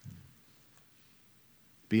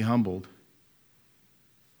 Be humbled.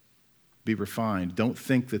 Be refined. Don't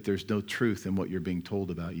think that there's no truth in what you're being told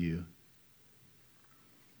about you.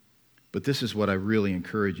 But this is what I really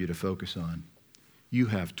encourage you to focus on. You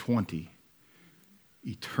have 20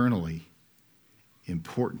 eternally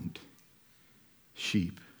important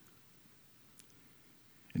sheep.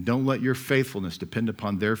 And don't let your faithfulness depend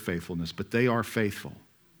upon their faithfulness, but they are faithful.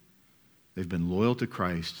 They've been loyal to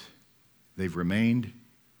Christ. They've remained.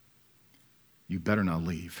 You better not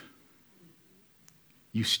leave.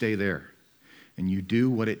 You stay there. And you do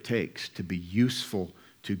what it takes to be useful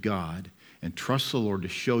to God and trust the Lord to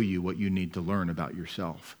show you what you need to learn about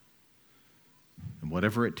yourself. And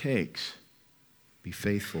whatever it takes, be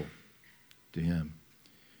faithful to Him.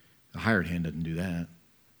 The hired hand doesn't do that.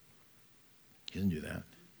 He doesn't do that.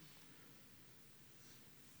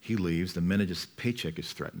 He leaves the minute his paycheck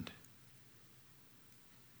is threatened.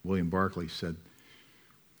 William Barclay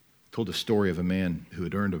told a story of a man who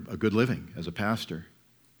had earned a good living as a pastor.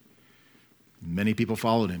 Many people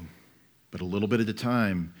followed him, but a little bit at a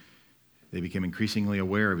time, they became increasingly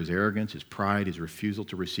aware of his arrogance, his pride, his refusal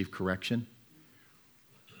to receive correction.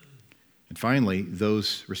 And finally,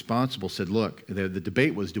 those responsible said, look, the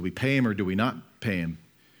debate was, do we pay him or do we not pay him?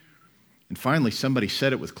 And finally, somebody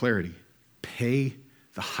said it with clarity, pay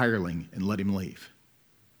the hireling and let him leave.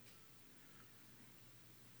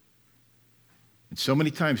 And so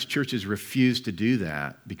many times churches refuse to do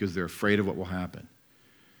that because they're afraid of what will happen.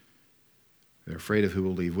 They're afraid of who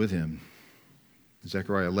will leave with him.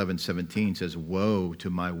 Zechariah 11:17 says, woe to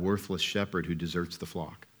my worthless shepherd who deserts the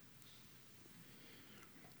flock.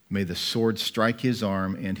 May the sword strike his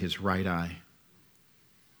arm and his right eye.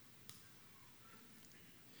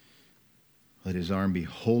 Let his arm be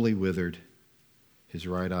wholly withered, his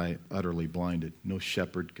right eye utterly blinded. No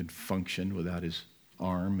shepherd can function without his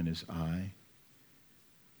arm and his eye.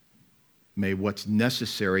 May what's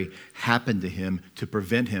necessary happen to him to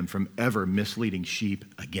prevent him from ever misleading sheep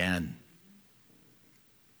again.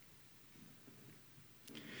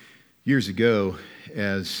 Years ago,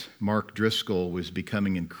 as Mark Driscoll was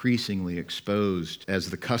becoming increasingly exposed as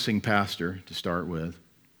the cussing pastor, to start with,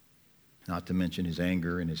 not to mention his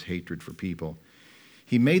anger and his hatred for people,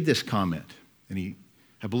 he made this comment, and he,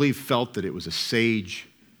 I believe, felt that it was a sage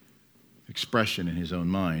expression in his own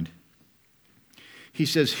mind. He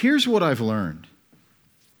says, here's what I've learned.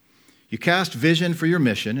 You cast vision for your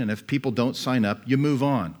mission, and if people don't sign up, you move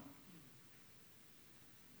on.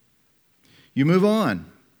 You move on.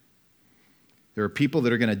 There are people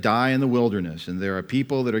that are going to die in the wilderness, and there are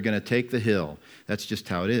people that are going to take the hill. That's just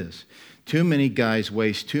how it is. Too many guys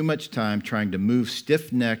waste too much time trying to move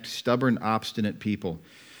stiff-necked, stubborn, obstinate people.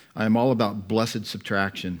 I am all about blessed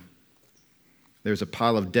subtraction. There's a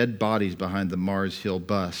pile of dead bodies behind the Mars Hill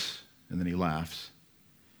bus, and then he laughs.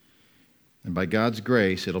 And by God's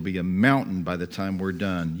grace, it'll be a mountain by the time we're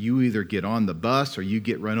done. You either get on the bus or you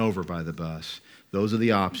get run over by the bus. Those are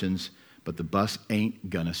the options, but the bus ain't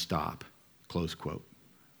gonna stop. Close quote.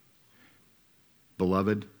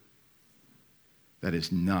 Beloved, that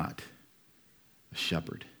is not a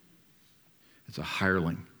shepherd. It's a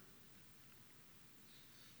hireling.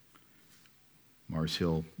 Mars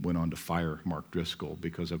Hill went on to fire Mark Driscoll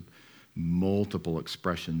because of multiple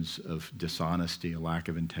expressions of dishonesty, a lack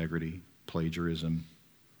of integrity, plagiarism,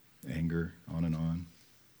 anger, on and on.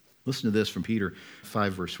 Listen to this from Peter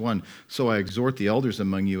 5, verse 1. So I exhort the elders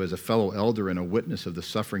among you as a fellow elder and a witness of the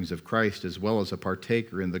sufferings of Christ, as well as a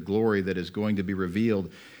partaker in the glory that is going to be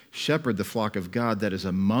revealed. Shepherd the flock of God that is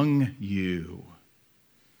among you.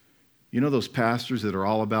 You know those pastors that are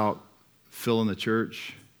all about filling the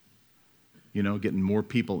church? You know, getting more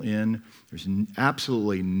people in? There's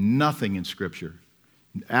absolutely nothing in Scripture,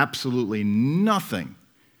 absolutely nothing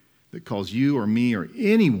that calls you or me or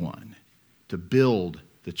anyone to build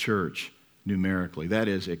the church numerically. That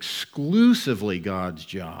is exclusively God's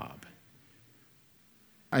job.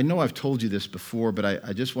 I know I've told you this before, but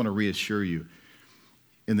I just want to reassure you.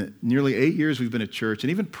 In the nearly 8 years we've been at church,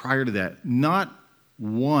 and even prior to that, not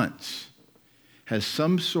once has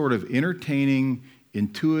some sort of entertaining,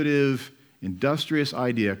 intuitive, industrious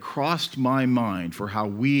idea crossed my mind for how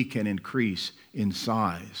we can increase in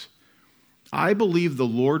size. I believe the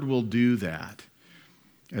Lord will do that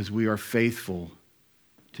as we are faithful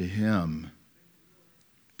to Him.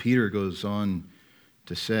 Peter goes on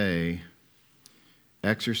to say,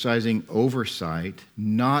 exercising oversight,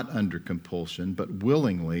 not under compulsion, but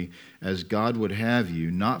willingly, as God would have you,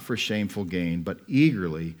 not for shameful gain, but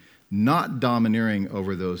eagerly, not domineering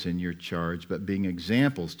over those in your charge, but being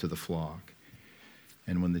examples to the flock.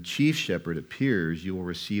 And when the chief shepherd appears, you will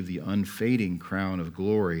receive the unfading crown of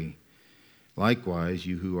glory. Likewise,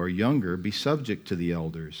 you who are younger, be subject to the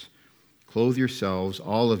elders. Clothe yourselves,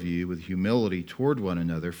 all of you, with humility toward one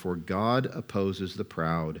another, for God opposes the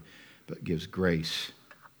proud, but gives grace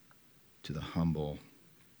to the humble.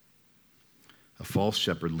 A false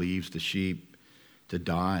shepherd leaves the sheep to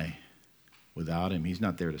die without him. He's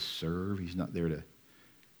not there to serve. He's not there to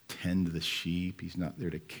tend the sheep. He's not there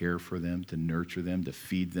to care for them, to nurture them, to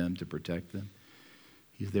feed them, to protect them.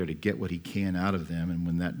 He's there to get what he can out of them, and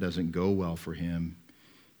when that doesn't go well for him,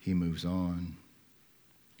 he moves on.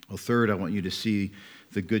 Well, third, I want you to see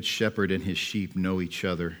the good shepherd and his sheep know each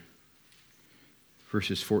other.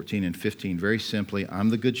 Verses 14 and 15, very simply, I'm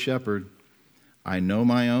the good shepherd. I know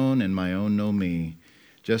my own, and my own know me.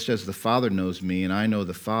 Just as the Father knows me, and I know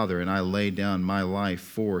the Father, and I lay down my life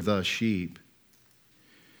for the sheep.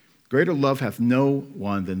 Greater love hath no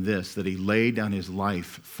one than this, that he laid down his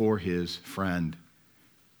life for his friend,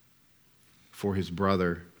 for his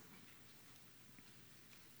brother.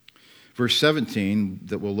 Verse 17,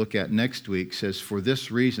 that we'll look at next week, says, for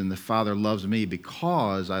this reason the Father loves me,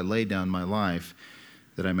 because I lay down my life,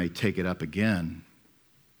 that I may take it up again.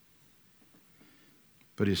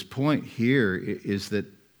 But his point here is that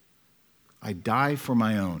I die for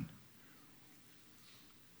my own.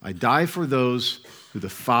 I die for those who the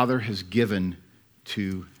Father has given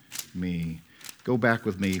to me. Go back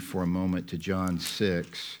with me for a moment to John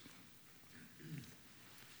 6.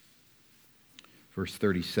 Verse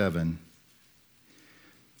 37,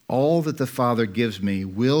 all that the Father gives me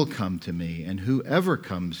will come to me, and whoever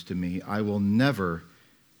comes to me I will never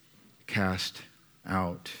cast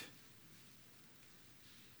out.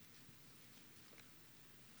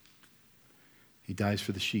 He dies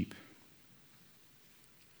for the sheep.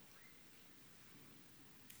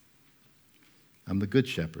 I'm the good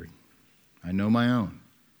shepherd. I know my own.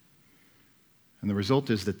 And the result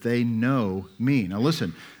is that they know me. Now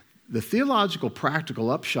listen, the theological practical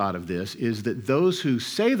upshot of this is that those who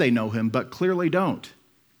say they know him but clearly don't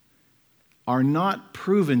are not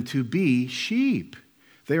proven to be sheep.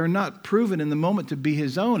 They are not proven in the moment to be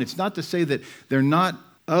his own. It's not to say that they're not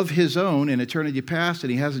of his own in eternity past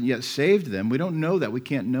and he hasn't yet saved them. We don't know that. We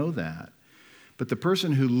can't know that. But the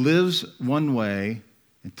person who lives one way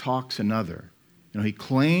and talks another, he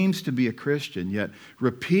claims to be a Christian, yet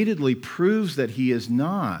repeatedly proves that he is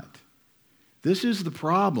not. This is the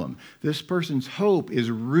problem. This person's hope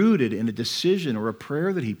is rooted in a decision or a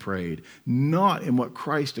prayer that he prayed, not in what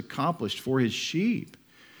Christ accomplished for his sheep.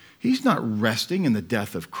 He's not resting in the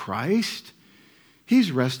death of Christ.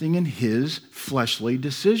 He's resting in his fleshly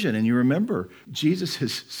decision. And you remember, Jesus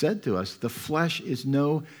has said to us, the flesh is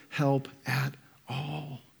no help at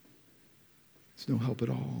all. It's no help at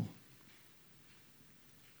all.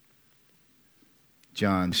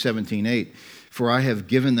 John 17:8, for I have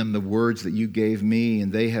given them the words that you gave me,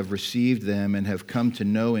 and they have received them and have come to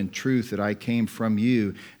know in truth that I came from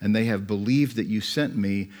you, and they have believed that you sent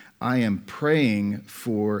me. I am praying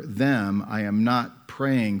for them. I am not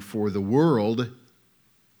praying for the world,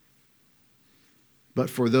 but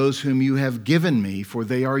for those whom you have given me, for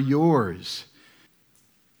they are yours.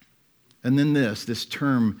 And then this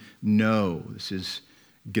term know, this is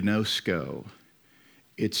gnosko.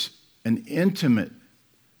 It's an intimate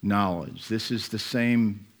knowledge. This is the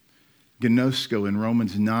same gnosko in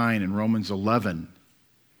Romans 9 and Romans 11.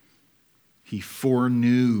 He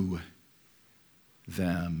foreknew.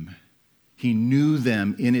 them. He knew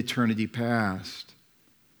them in eternity past.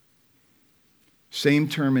 Same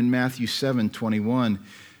term in Matthew 7:21.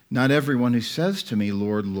 Not everyone who says to me,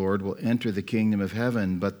 Lord, Lord, will enter the kingdom of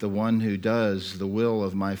heaven, but the one who does the will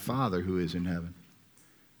of my Father who is in heaven.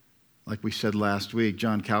 Like we said last week,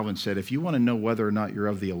 John Calvin said, if you want to know whether or not you're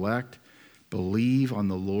of the elect, believe on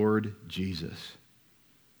the Lord Jesus.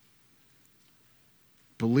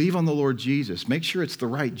 Believe on the Lord Jesus. Make sure it's the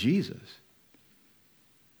right Jesus.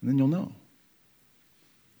 And then you'll know.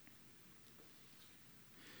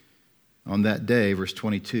 On that day, verse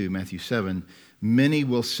 22, Matthew 7, many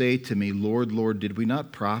will say to me, Lord, Lord, did we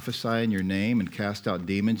not prophesy in your name and cast out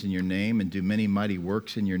demons in your name and do many mighty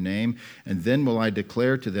works in your name? And then will I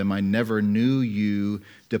declare to them, I never knew you.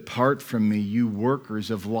 Depart from me, you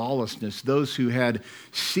workers of lawlessness. Those who had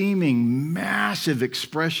seeming massive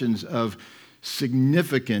expressions of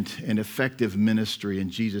significant and effective ministry.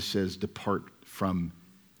 And Jesus says, depart from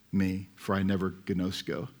me, for I never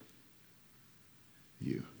gnosko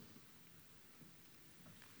you.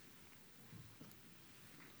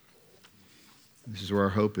 This is where our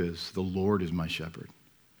hope is. The Lord is my shepherd.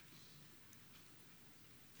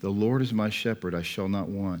 The Lord is my shepherd, I shall not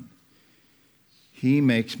want. He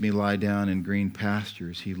makes me lie down in green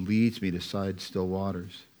pastures. He leads me beside still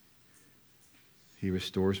waters. He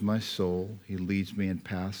restores my soul. He leads me in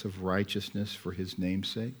paths of righteousness for his name's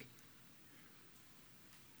sake.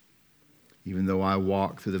 Even though I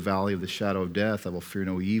walk through the valley of the shadow of death, I will fear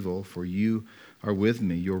no evil, for you are with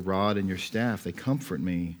me. Your rod and your staff, they comfort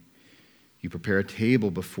me. You prepare a table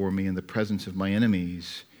before me in the presence of my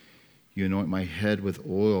enemies. You anoint my head with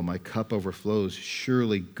oil. My cup overflows.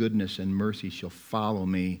 Surely goodness and mercy shall follow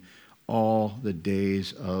me all the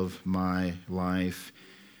days of my life,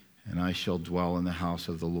 and I shall dwell in the house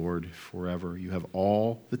of the Lord forever. You have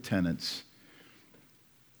all the tenets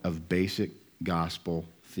of basic gospel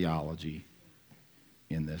theology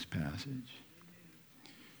in this passage.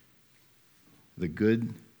 The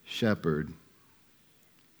Good Shepherd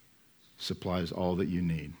supplies all that you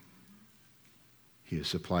need. He has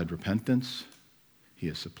supplied repentance. He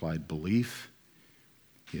has supplied belief.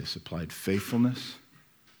 He has supplied faithfulness.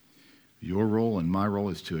 Your role and my role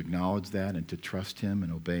is to acknowledge that and to trust him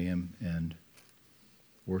and obey him and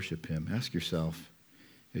worship him. Ask yourself,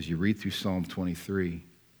 as you read through Psalm 23,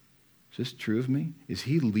 is this true of me? Is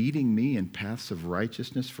he leading me in paths of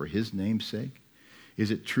righteousness for his name's sake? Is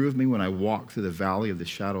it true of me when I walk through the valley of the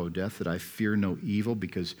shadow of death that I fear no evil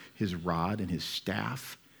because his rod and his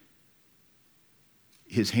staff,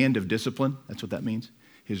 his hand of discipline, that's what that means,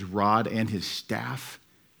 his rod and his staff,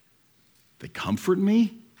 they comfort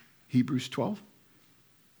me? Hebrews 12.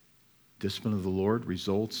 Discipline of the Lord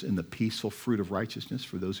results in the peaceful fruit of righteousness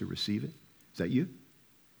for those who receive it. Is that you?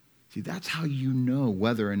 See, that's how you know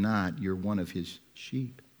whether or not you're one of his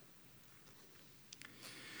sheep.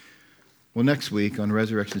 Well, next week on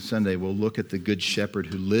Resurrection Sunday, we'll look at the Good Shepherd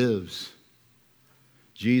who lives.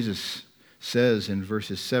 Jesus says in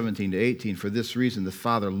verses 17 to 18, for this reason the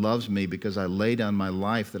Father loves me, because I lay down my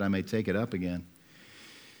life that I may take it up again.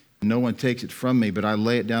 No one takes it from me, but I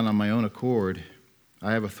lay it down on my own accord.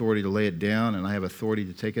 I have authority to lay it down, and I have authority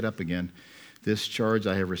to take it up again. This charge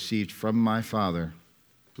I have received from my Father.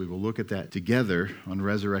 We will look at that together on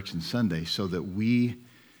Resurrection Sunday so that we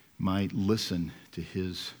might listen to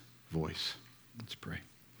his voice. Let's pray.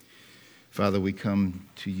 Father, we come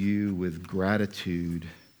to you with gratitude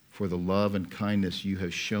for the love and kindness you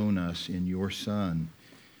have shown us in your Son,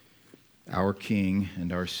 our King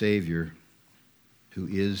and our Savior, who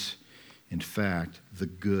is, in fact, the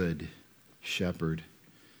Good Shepherd.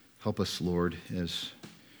 Help us, Lord, as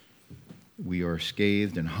we are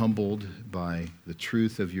scathed and humbled by the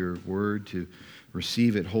truth of your word, to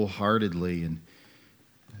receive it wholeheartedly and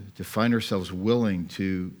to find ourselves willing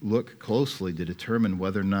to look closely to determine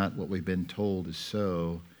whether or not what we've been told is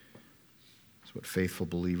so. That's what faithful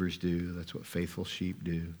believers do. That's what faithful sheep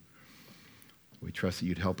do. We trust that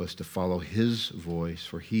you'd help us to follow his voice,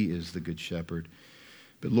 for he is the Good Shepherd.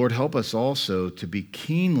 But Lord, help us also to be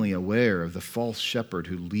keenly aware of the false shepherd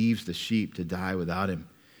who leaves the sheep to die without him.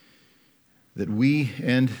 That we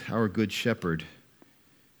and our Good Shepherd,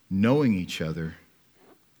 knowing each other,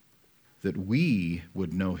 that we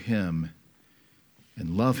would know him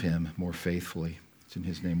and love him more faithfully. It's in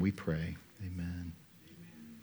his name we pray. Amen.